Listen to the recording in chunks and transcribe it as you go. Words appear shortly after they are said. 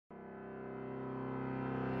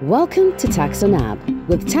Welcome to TaxOnApp.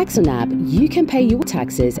 With TaxOnApp, you can pay your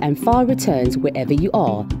taxes and file returns wherever you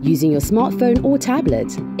are using your smartphone or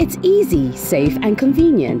tablet. It's easy, safe and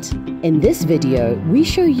convenient. In this video, we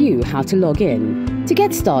show you how to log in. To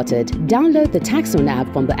get started, download the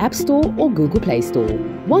TaxOnApp from the App Store or Google Play Store.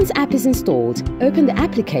 Once app is installed, open the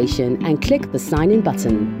application and click the Sign In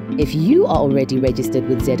button. If you are already registered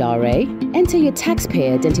with ZRA, enter your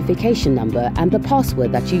taxpayer identification number and the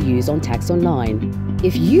password that you use on Tax Online.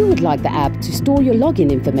 If you would like the app to store your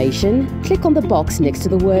login information, click on the box next to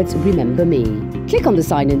the words Remember Me. Click on the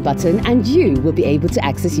Sign In button and you will be able to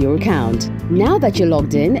access your account. Now that you're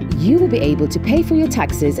logged in, you will be able to pay for your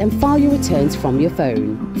taxes and file your returns from your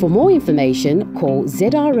phone. For more information, call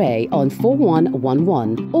ZRA on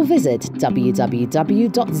 4111 or visit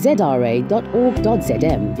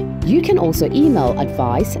www.zra.org.zm. You can also email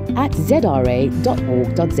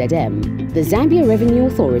advice@zra.org.zm. The Zambia Revenue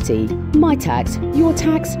Authority. My tax, your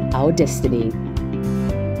tax, our destiny.